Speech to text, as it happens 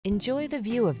Enjoy the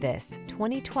view of this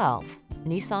 2012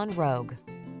 Nissan Rogue.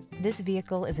 This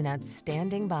vehicle is an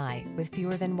outstanding buy with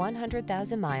fewer than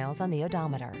 100,000 miles on the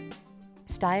odometer.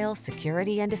 Style,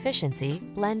 security, and efficiency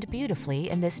blend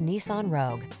beautifully in this Nissan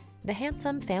Rogue, the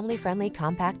handsome, family-friendly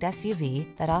compact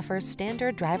SUV that offers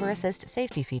standard driver assist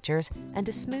safety features and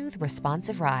a smooth,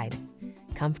 responsive ride.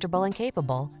 Comfortable and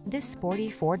capable, this sporty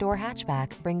four-door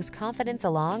hatchback brings confidence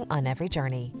along on every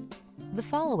journey. The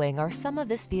following are some of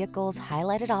this vehicle's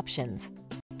highlighted options: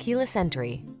 keyless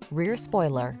entry, rear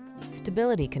spoiler,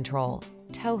 stability control,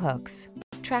 tow hooks,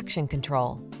 traction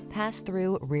control,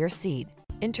 pass-through rear seat,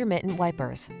 intermittent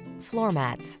wipers, floor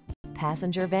mats,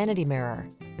 passenger vanity mirror,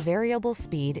 variable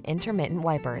speed intermittent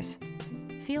wipers.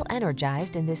 Feel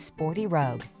energized in this sporty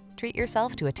Rogue. Treat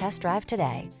yourself to a test drive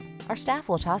today. Our staff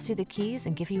will toss you the keys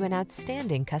and give you an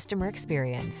outstanding customer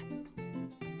experience.